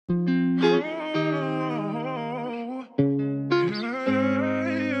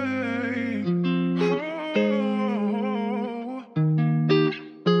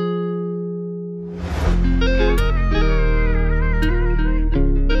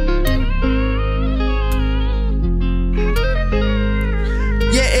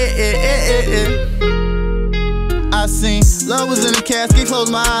seen. Love was in the casket, close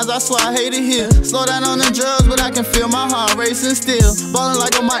my eyes, I swear I hate it here. Slow down on the drugs, but I can feel my heart racing still. Ballin'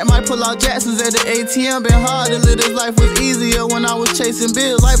 like a might pull out Jacksons at the ATM. Been hard to live, this life was easier when I was chasing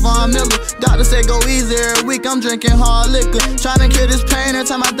bills. Like Von Miller, doctor said go easy every week, I'm drinking hard liquor. Tryna kill this pain, every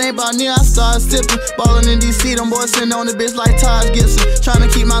time I think about Neil, I start sipping. Ballin' in DC, them boys sitting on the bitch like Taj Gibson. Tryna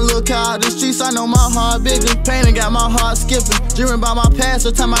keep my little car out the streets, I know my heart bigger. Pain and got my heart skipping. Dreaming about my past,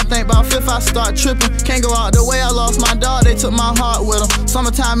 every time I think about fifth, I start tripping. Can't go out the way, I lost my dog, they took my heart with them.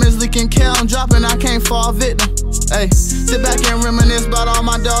 Summertime is leaking, care, I'm dropping, I can't fall victim. Hey, sit back and reminisce about all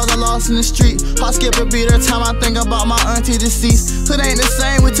my dogs I lost in the street. Heart skip a beat every time I think about my auntie deceased. Hood ain't the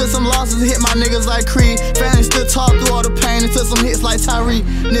same, we took some losses, hit my niggas like Creed. Family still talk through all the pain, and took some hits like Tyree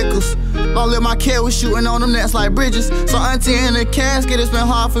Nichols. Don't let my kid was shooting on them nets like Bridges. So auntie in the casket, it's been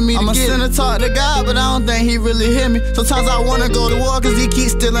hard for me to get. I'ma talk to God, but I don't think he really hear me. Sometimes I wanna go to war, cause he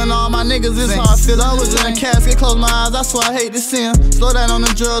keeps stealing all my niggas. It's hard, feel I was in the casket, close my eyes, I swear I hate to see him. Slow down on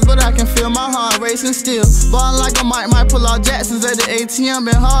the drugs, but I can feel my heart racing still. Ballin' like a might pull out Jacksons at the ATM.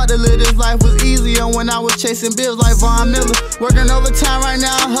 Been hard to live, this life was easier when I was chasing bills like Von Miller. Working overtime right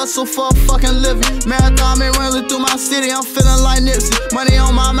now, I hustle for a fucking living. Marathon been running through my city, I'm feeling like Nipsey. Money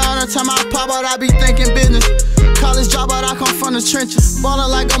on my mind, every time I pop out, I be thinking business. College dropout, I come from the trenches. Ballin'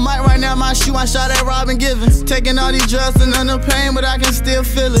 like a mic right now, my shoe, I shot at Robin Givens. Taking all these drugs and none of pain, but I can still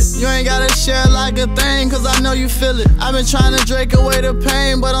feel it. You ain't gotta share like a thing, cause I know you feel it. I've been trying to drink away the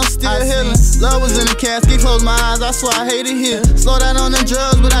pain, but I'm still healing. Love was in the casket, close my eyes, I swear I hate it here. Slow down on the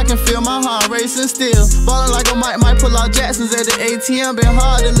drugs, but I can feel my heart racing still. Ballin' like a might pull out Jacksons at the ATM. Been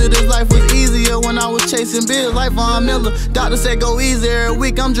hard to live, this life was easier when I was chasing bills like Von Miller. Doctor said go easy every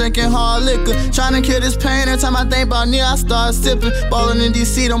week, I'm drinking hard liquor. Tryna kill this pain, every time I think about Neil, I start sipping. Ballin' in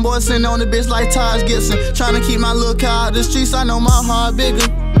DC, them boys sitting on the bitch like Taj Gibson. Tryna keep my little car out the streets, I know my heart bigger.